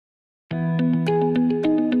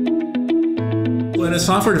when a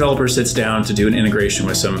software developer sits down to do an integration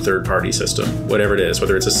with some third-party system, whatever it is,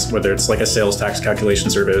 whether it's like a sales tax calculation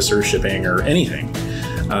service or shipping or anything,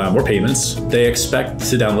 or payments, they expect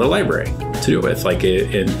to download a library to do it with.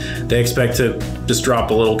 They expect to just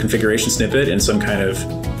drop a little configuration snippet in some kind of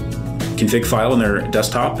config file in their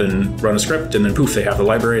desktop and run a script, and then poof, they have the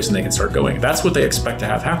libraries and they can start going. That's what they expect to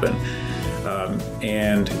have happen.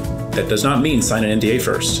 And that does not mean sign an NDA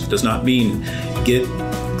first. It does not mean get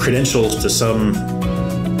credentials to some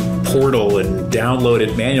portal and download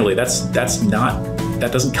it manually. That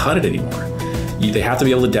doesn't cut it anymore. They have to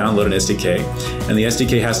be able to download an SDK, and the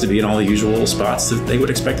SDK has to be in all the usual spots that they would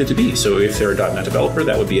expect it to be. So if they're a .NET developer,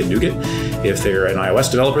 that would be a NuGet. If they're an iOS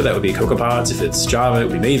developer, that would be CocoaPods. If it's Java, it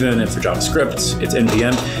would be Maven. If they're JavaScript, it's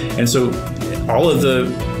NPM. And so all of the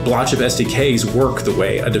BlockChyp SDKs work the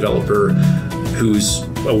way a developer who's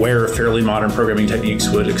aware of fairly modern programming techniques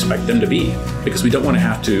would expect them to be, because we don't want to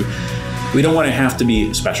have to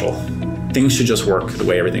be special. Things should just work the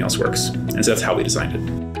way everything else works. And so that's how we designed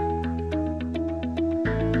it.